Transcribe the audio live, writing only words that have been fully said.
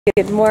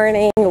Good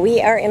morning.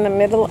 We are in the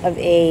middle of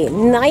a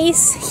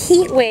nice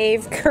heat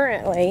wave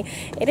currently.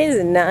 It is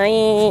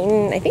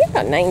I think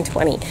about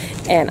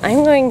 9:20, and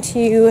I'm going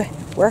to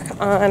work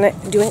on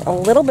doing a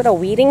little bit of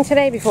weeding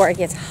today before it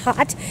gets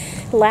hot.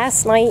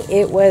 Last night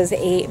it was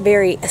a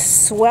very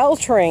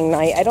sweltering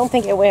night. I don't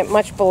think it went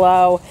much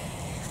below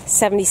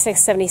 76,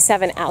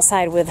 77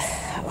 outside with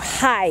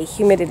high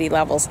humidity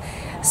levels.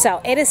 So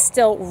it is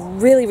still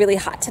really, really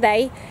hot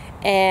today,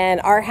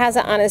 and Art has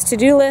it on his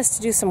to-do list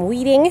to do some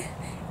weeding.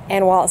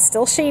 And while it's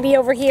still shady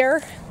over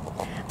here,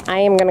 I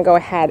am going to go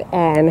ahead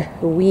and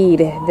weed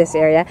this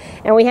area.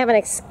 And we have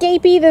an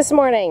escapee this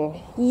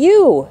morning.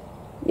 You're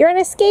an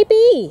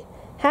escapee.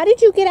 How did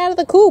you get out of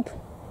the coop?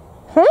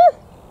 Huh?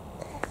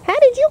 How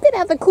did you get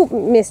out of the coop,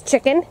 Miss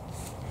Chicken?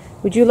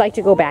 Would you like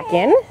to go back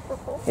in?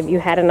 Have you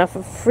had enough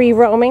of free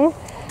roaming?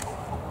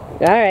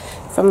 All right.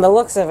 From the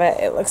looks of it,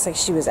 it looks like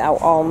she was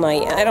out all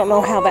night. I don't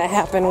know how that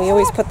happened. We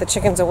always put the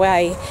chickens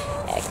away.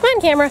 Come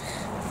on, camera.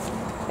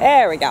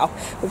 There we go.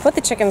 We put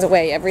the chickens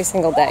away every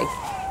single day.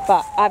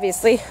 But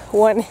obviously,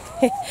 one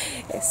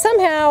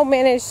somehow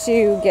managed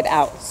to get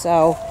out. So,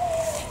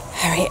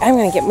 all right, I'm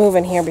going to get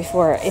moving here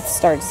before it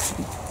starts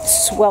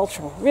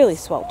sweltering, really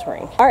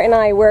sweltering. Art and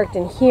I worked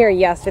in here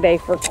yesterday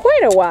for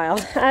quite a while.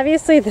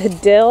 Obviously, the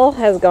dill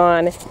has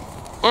gone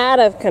out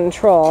of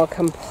control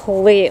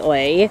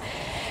completely.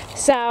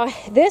 So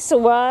this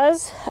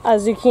was a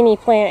zucchini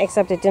plant,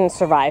 except it didn't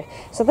survive.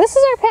 So this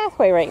is our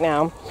pathway right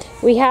now.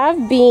 We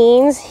have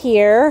beans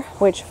here,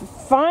 which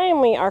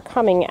finally are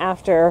coming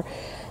after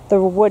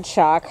the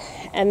woodchuck.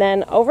 And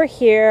then over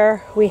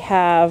here we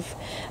have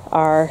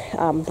our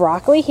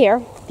broccoli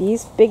here.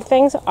 These big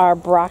things are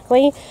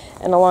broccoli,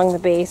 and along the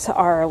base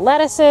are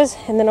lettuces.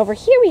 And then over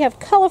here we have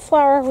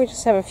cauliflower. We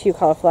just have a few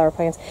cauliflower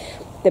plants.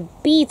 The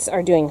beets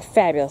are doing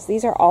fabulous.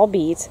 These are all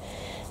beets.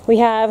 We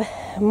have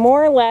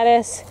more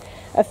lettuce,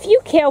 a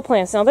few kale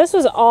plants. Now this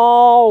was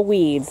all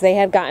weeds. They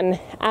had gotten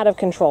out of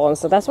control, and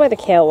so that's why the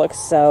kale looks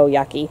so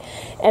yucky.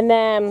 And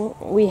then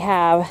we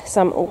have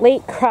some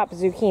late crop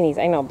zucchinis.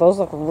 I know those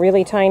look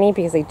really tiny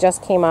because they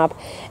just came up.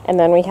 And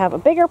then we have a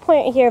bigger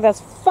plant here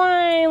that's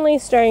finally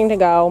starting to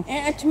go.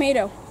 And a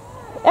tomato.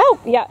 Oh,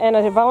 yeah, and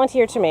a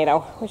volunteer tomato,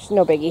 which is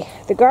no biggie.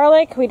 The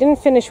garlic, we didn't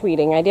finish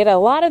weeding. I did a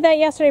lot of that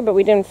yesterday, but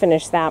we didn't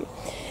finish that.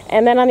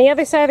 And then on the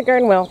other side of the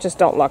garden, well, just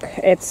don't look.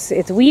 It's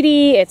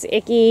weedy, it's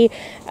icky.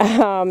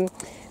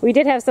 We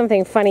did have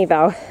something funny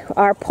though.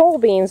 Our pole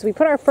beans, we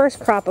put our first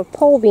crop of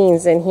pole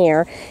beans in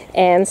here,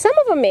 and some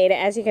of them made it,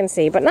 as you can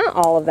see, but not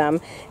all of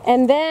them.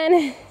 And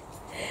then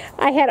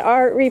I had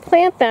Art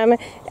replant them,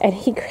 and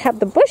he grabbed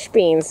the bush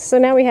beans. So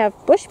now we have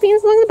bush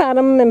beans along the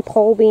bottom and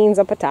pole beans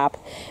up atop.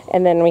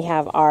 And then we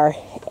have our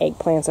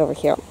eggplants over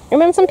here.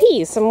 And then some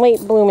peas, some late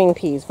blooming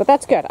peas. But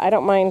that's good. I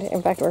don't mind.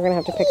 In fact, we're going to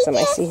have to pick some.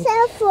 I see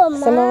some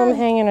of them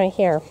hanging right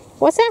here.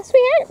 What's that,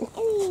 sweetheart?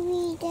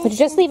 Would you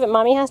just leave it?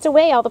 Mommy has to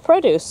weigh all the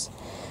produce.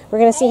 We're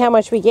going to see how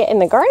much we get in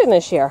the garden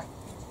this year.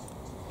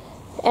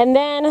 And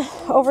then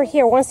over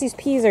here, once these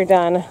peas are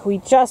done, we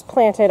just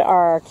planted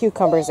our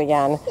cucumbers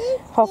again.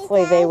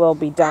 Hopefully they will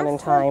be done in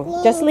time.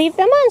 Just leave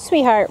them on,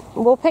 sweetheart.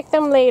 We'll pick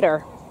them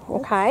later,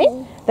 okay?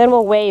 Then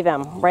we'll weigh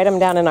them, write them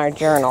down in our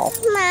journal.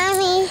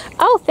 Mommy.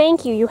 Oh,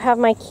 thank you. You have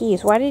my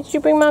keys. Why did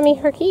you bring Mommy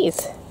her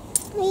keys?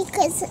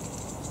 Because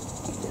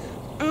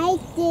I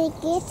did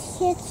get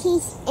your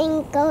keys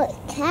and go to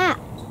Cap.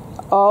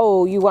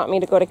 Oh, you want me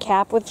to go to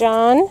Cap with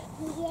John?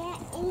 Yeah,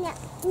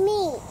 and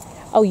me.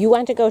 Oh, you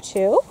want to go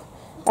too?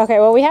 Okay,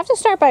 well, we have to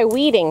start by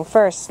weeding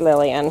first,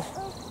 Lillian.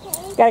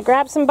 Okay. Gotta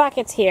grab some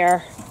buckets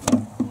here.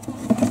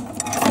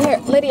 Here,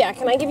 Lydia,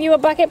 can I give you a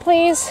bucket,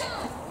 please?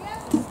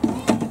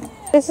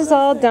 This is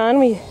all done.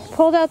 We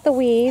pulled out the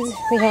weeds.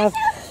 We have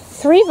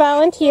 3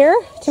 volunteer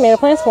tomato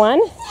plants. 1,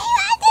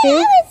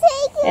 2,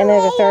 and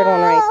there's a third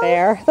one right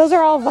there. Those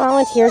are all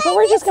volunteers, but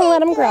we're just gonna let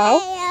them grow.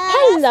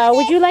 Hello,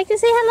 would you like to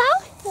say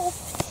hello?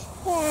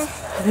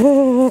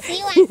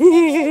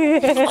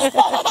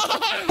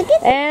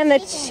 And the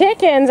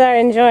chickens are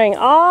enjoying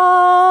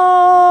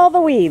all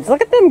the weeds.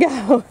 Look at them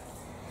go.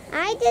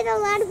 I did a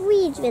lot of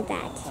weeds with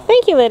that.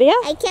 Thank you, Lydia.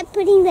 I kept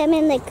putting them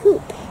in the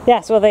coop.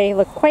 Yes, well, they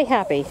look quite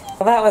happy.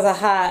 Well, that was a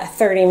hot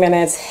 30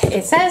 minutes.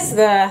 It says,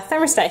 the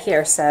thermostat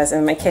here says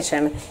in my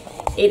kitchen,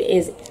 it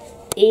is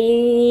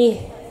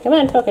 80, come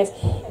on, focus,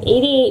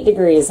 88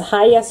 degrees. The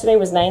high yesterday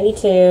was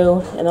 92,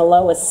 and the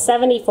low was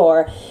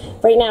 74.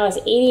 Right now it's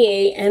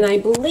 88, and I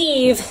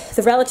believe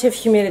the relative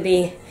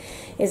humidity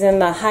is in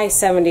the high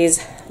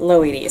 70s,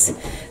 low 80s.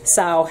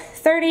 So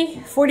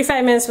 30,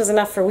 45 minutes was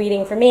enough for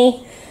weeding for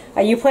me.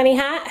 Are you plenty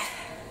hot?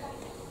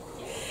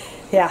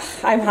 Yeah,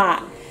 I'm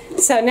hot.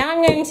 So now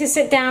I'm going to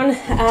sit down.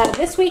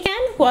 This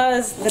weekend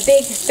was the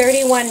big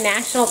 31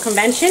 National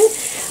Convention.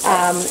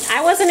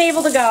 I wasn't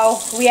able to go.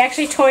 We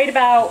actually toyed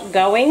about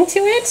going to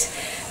it,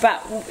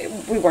 but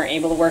we weren't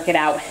able to work it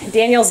out.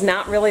 Daniel's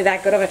not really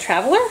that good of a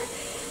traveler,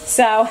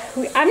 so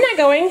I'm not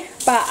going,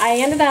 but I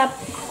ended up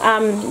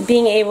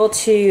being able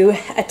to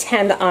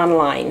attend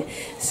online.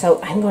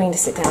 So I'm going to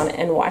sit down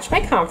and watch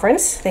my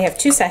conference. They have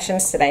 2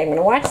 sessions today. I'm going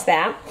to watch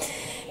that.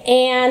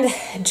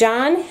 And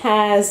John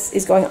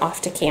is going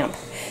off to camp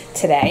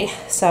today,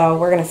 so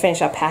we're gonna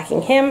finish up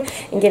packing him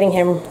and getting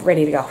him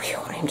ready to go. Whew,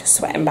 I'm just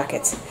sweating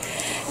buckets.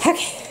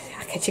 Okay,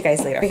 I'll catch you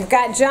guys later. We've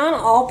got John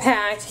all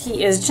packed.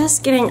 He is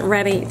just getting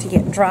ready to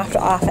get dropped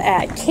off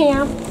at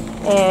camp,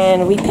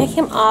 and we pick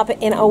him up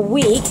in a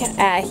week.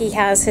 He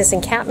has his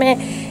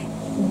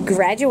encampment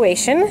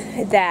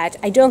graduation that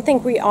I don't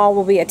think we all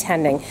will be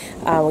attending.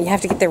 We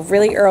have to get there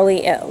really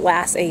early. It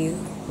lasts a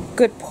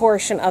good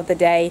portion of the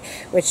day,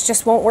 which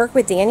just won't work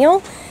with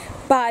Daniel,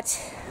 but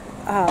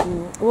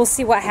we'll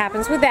see what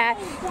happens with that.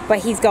 But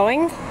he's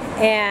going,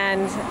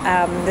 and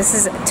this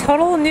is a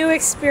total new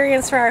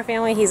experience for our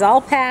family. He's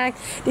all packed.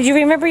 Did you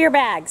remember your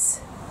bags?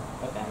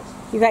 What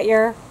bags? You got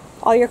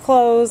all your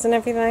clothes and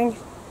everything?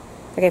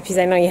 Okay, because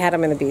I know you had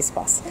them in the beast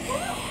bus.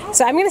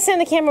 So I'm going to send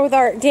the camera with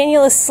Art.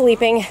 Daniel is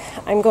sleeping.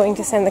 I'm going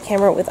to send the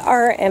camera with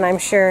Art, and I'm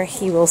sure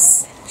he will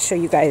show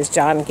you guys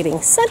John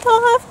getting sent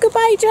off.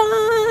 Goodbye,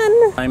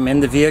 John. I'm in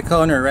the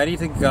vehicle and we're ready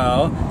to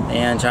go,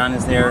 and John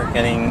is there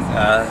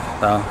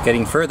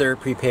getting further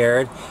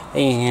prepared.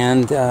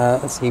 And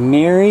let's see,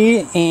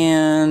 Mary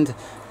and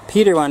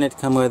Peter wanted to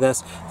come with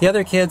us. The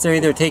other kids are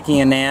either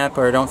taking a nap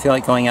or don't feel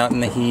like going out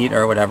in the heat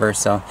or whatever.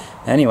 So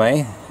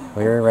anyway,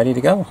 we're ready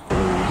to go.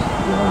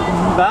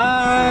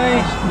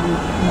 Bye.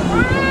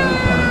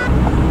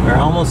 We're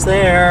almost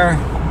there.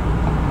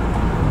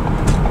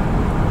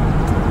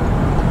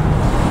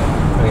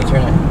 Okay,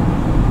 turn it.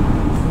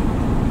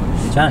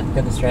 John,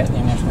 get this right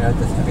there.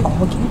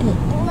 Oh, cutie.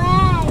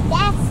 Wow,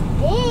 that's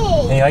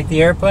big. Do you like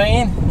the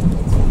airplane?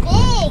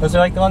 It's big. Those are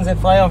like the ones that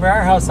fly over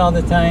our house all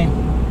the time.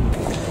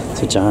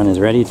 So John is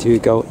ready to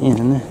go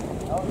in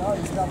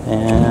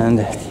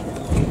and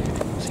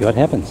see what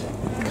happens.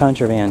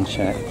 Contraband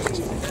check.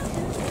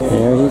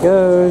 There he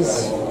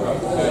goes.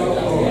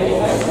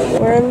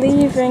 We're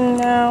leaving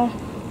now.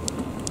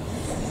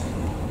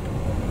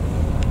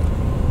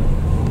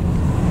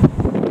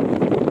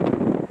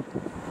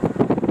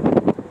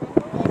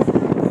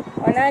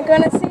 We're not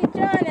going to see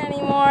John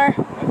anymore.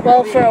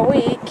 Well, for a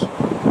week.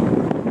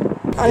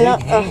 A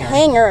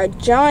hanger, a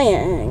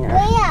giant hanger.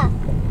 Where?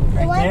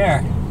 Right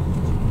there.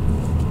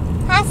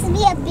 Has to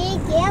be a big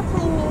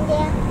airplane in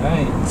there.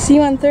 Right.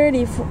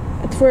 C-130,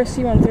 it's for a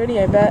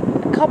C-130, I bet.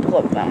 A couple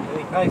of them.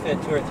 We probably fit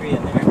 2 or 3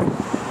 in there.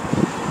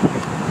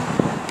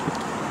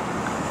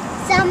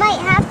 So I might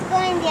have to go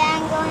in there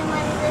and go in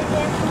one of those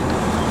airplanes.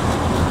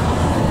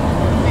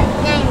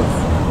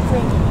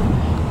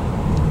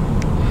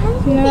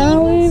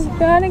 Now we've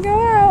got to go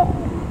out.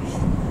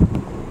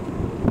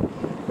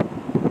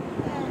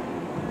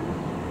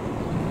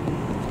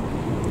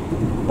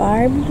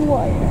 Barbed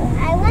wire.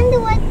 I wonder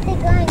what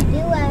they're going to do.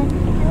 I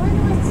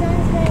wonder what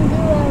Son's going to do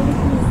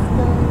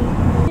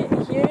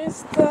while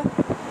he's going.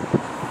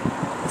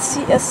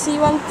 Here's a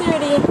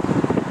C-130.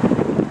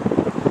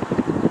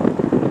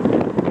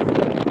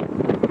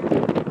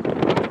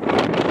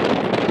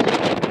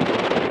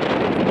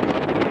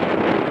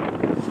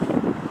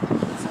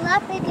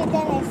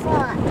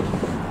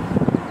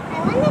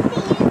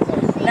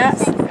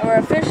 We're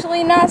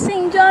officially not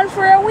seeing John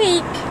for a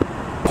week.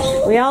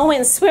 We all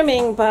went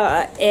swimming,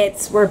 but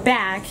we're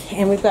back,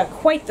 and we've got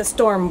quite the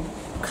storm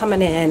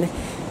coming in.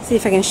 See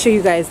if I can show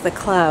you guys the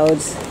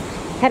clouds.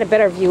 Had a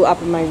better view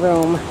up in my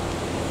room.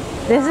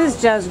 This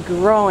is just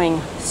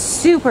growing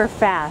super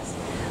fast.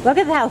 Look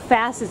at how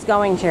fast it's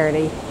going,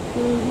 Charity.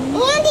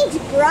 And it's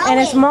growing. And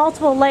it's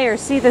multiple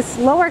layers. See, this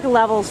lower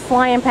level's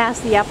flying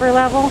past the upper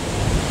level.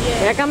 Yeah.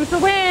 Here comes the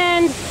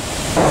wind.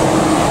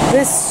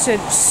 This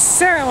should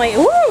certainly,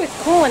 ooh, it's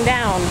cooling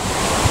down.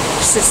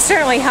 Should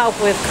certainly help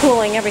with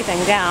cooling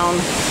everything down.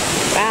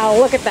 Wow,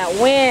 look at that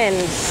wind.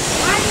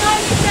 I'm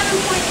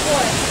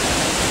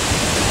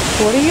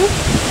 97.4. What are you?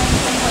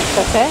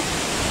 What's that?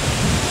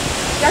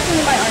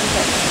 Definitely my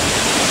armpit.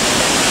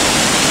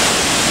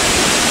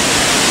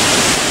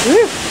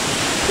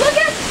 Look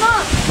at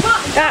Mom!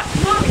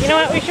 You know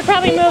what? We should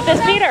probably move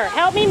this. Peter,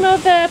 help me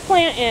move the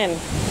plant in.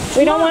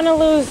 We don't want to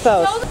lose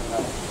those.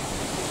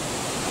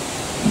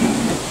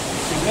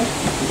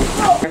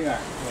 There you are.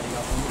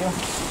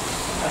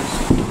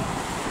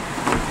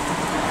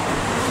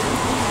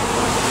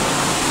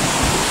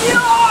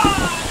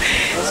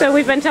 So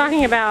we've been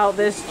talking about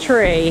this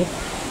tree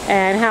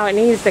and how it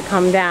needs to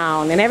come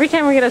down. And every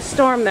time we get a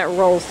storm that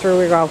rolls through,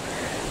 we go,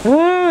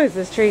 oh, is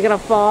this tree going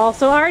to fall?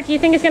 So Art, do you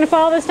think it's going to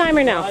fall this time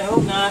or no? I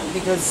hope not,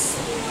 because...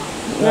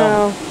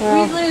 No,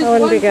 well, we'd lose that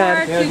wouldn't be good.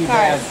 car, 2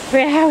 cars.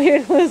 Yeah, we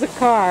would lose a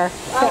car.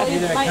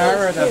 Either a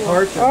car or the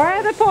porch.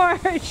 Or the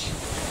porch.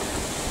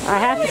 I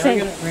have to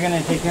say... We're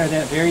gonna take care of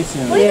that very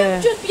soon. Wouldn't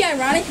it just be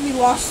ironic if we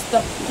lost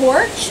the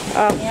porch?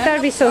 That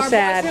would be so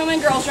sad. Boys' room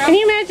and girls' room. Can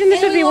you imagine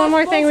this And would be one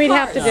more thing we'd cars.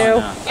 have to do?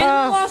 No.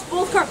 And we lost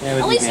both cars. That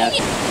would At be least bad.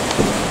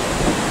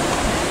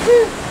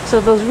 So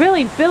those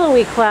really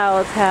billowy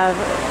clouds have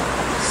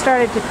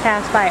started to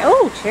pass by.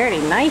 Oh,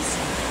 Charity, nice.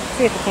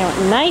 See at the camera.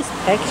 Nice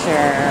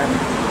picture.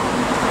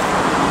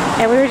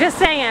 And we were just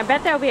saying, I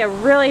bet that would be a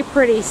really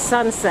pretty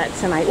sunset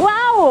tonight.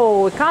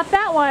 Wow, we caught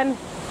that one. I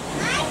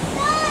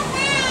saw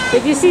that.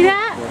 Did you see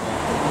that?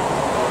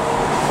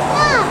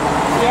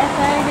 Yes,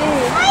 I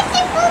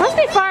did. Must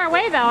be far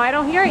away though. I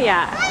don't hear it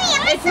yet.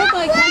 Mommy, It took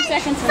like 10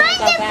 seconds to Find make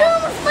the that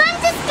room, find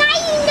the sky,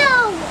 you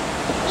know.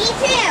 Me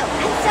too.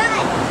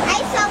 I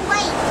saw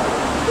white.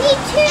 Me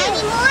too.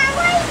 Any more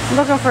white?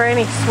 Looking for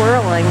any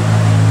swirling.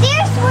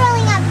 They're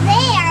swirling up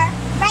there.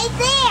 Right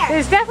there.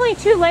 There's definitely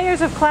 2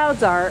 layers of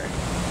clouds, Art.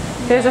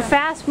 There's a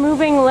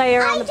fast-moving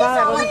layer I on the just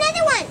saw bottom.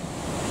 another one.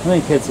 How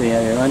many kids do you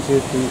have here? 1, 2, 3,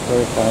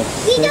 4,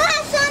 5, We 6. do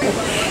have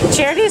some.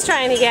 Charity's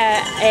trying to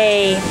get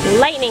a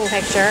lightning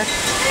picture,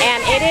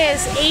 and it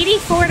is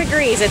 84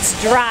 degrees. It's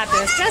dropped,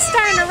 and it's just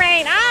starting to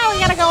rain. Oh, we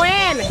gotta go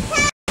in.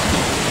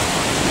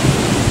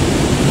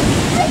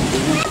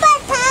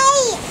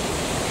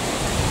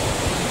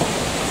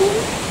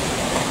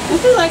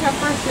 This is like our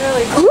first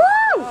really good.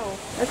 Woo!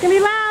 That's gonna be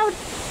loud.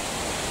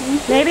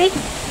 Maybe.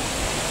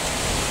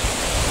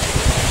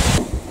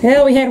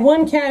 Well, we had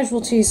 1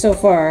 casualty so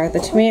far. The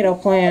tomato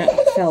plant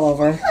fell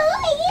over.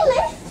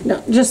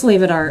 No, just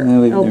leave it, Art.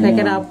 No, leave it I'll there pick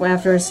it now. up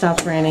after it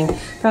stops raining.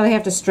 Probably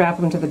have to strap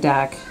them to the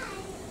deck.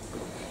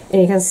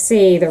 And you can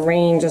see the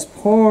rain just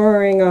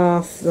pouring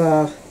off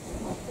the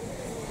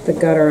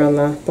gutter on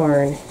the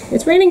barn.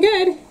 It's raining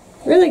good.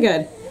 Really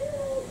good.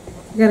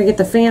 We gotta get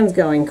the fans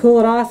going. Cool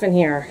it off in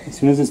here. As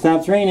soon as it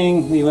stops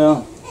raining, we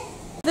will.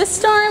 This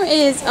storm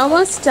is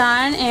almost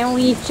done and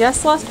we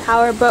just lost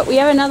power, but we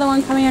have another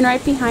one coming in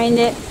right behind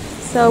it.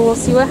 So we'll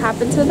see what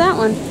happens with that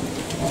one.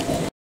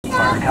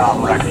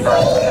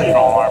 Additional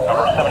alarm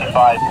number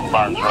 75,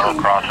 Barnes Road,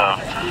 cross of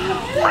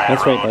Brad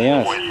That's right by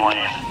us. Boys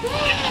Lane.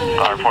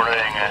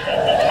 Reporting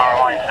power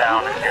lines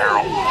down near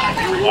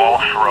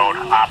Walsh Road.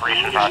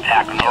 Operations on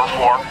attack number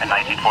 4 in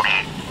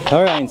 1948.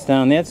 Power lines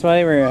down. That's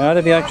why we're out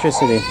of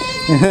electricity.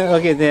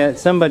 Look at that.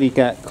 Somebody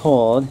got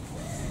cold,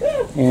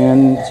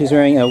 and she's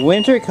wearing a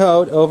winter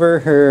coat over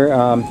her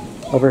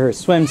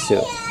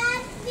swimsuit,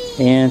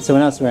 and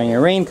someone else wearing a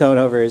raincoat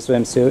over her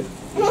swimsuit.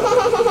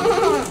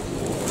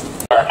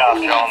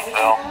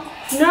 Jonesville.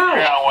 No!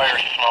 You're on wire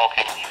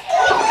smoking.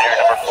 Near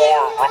number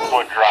 4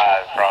 Brookwood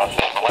Drive,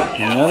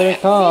 crossing Another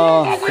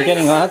call. We're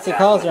getting lots of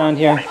calls around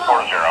here.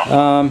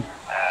 40.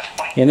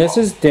 And this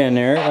is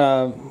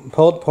dinner.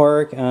 Pulled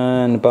pork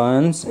on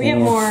buns. We have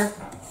and- more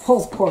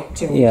pulled pork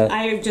too. Yeah.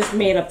 I just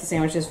made up the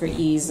sandwiches for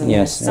ease, and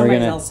Yes, if and we're somebody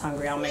gonna- else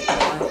hungry, I'll make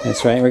more.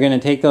 That's right. We're going to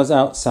take those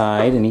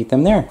outside and eat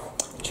them there.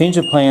 Change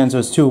of plans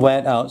was too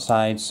wet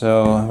outside,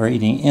 so we're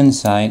eating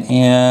inside.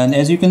 And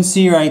as you can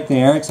see right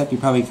there, except you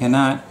probably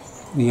cannot,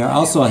 we are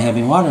also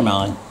having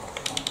watermelon.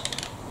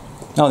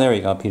 Oh, there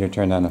we go. Peter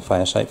turned on the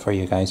flashlight for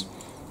you guys.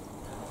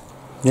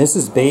 This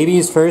is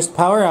baby's first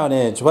power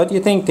outage. What do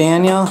you think,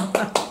 Daniel?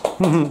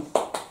 Don't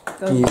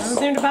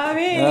seem to bother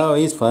me. Oh,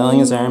 he's flailing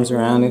his arms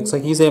around. Looks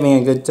like he's having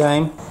a good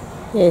time.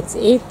 It's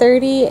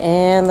 8:30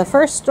 and the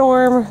first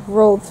storm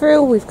rolled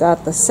through. We've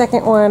got the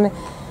second one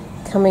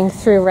coming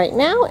through right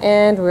now,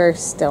 and we're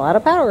still out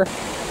of power.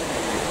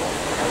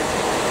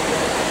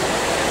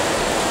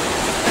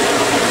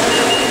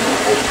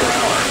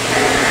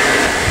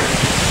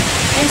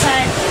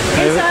 Inside.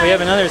 We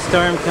have another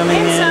storm coming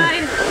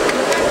in.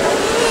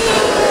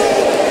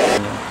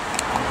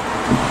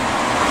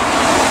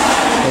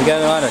 We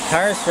got a lot of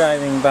cars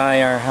driving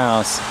by our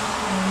house.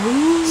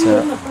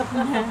 So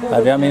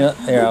I've got me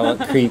there all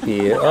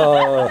creepy.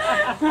 Oh.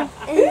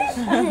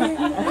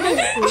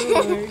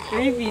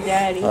 Creepy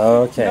daddy.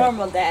 Okay.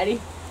 Normal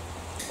daddy.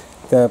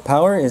 The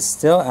power is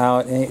still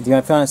out. Do you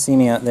want to see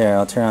me out there?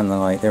 I'll turn on the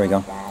light. There we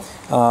go.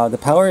 The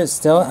power is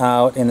still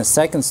out, and the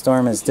second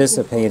storm has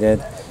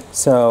dissipated.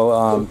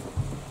 So,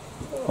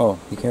 oh,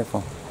 be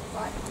careful.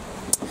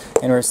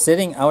 And we're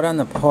sitting out on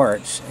the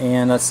porch,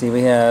 and let's see,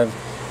 we have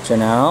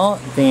Janelle,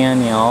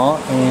 Daniel,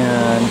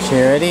 and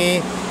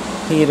Charity,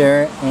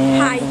 Peter,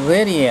 and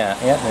Lydia.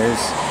 Yeah,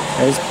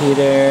 there's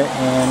Peter,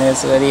 and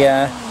there's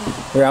Lydia.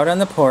 We're out on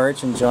the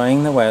porch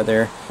enjoying the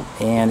weather,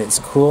 and it's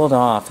cooled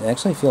off. It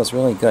actually feels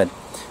really good.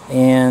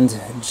 And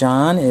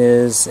John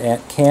is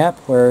at CAP,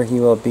 where he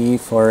will be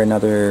for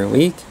another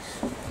week.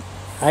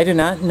 I do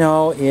not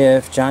know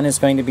if John is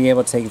going to be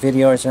able to take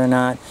videos or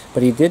not,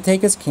 but he did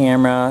take his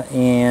camera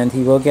and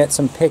he will get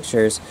some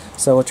pictures.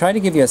 So we'll try to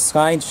give you a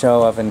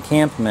slideshow of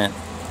encampment.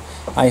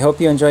 I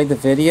hope you enjoyed the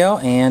video,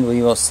 and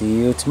we will see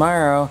you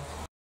tomorrow.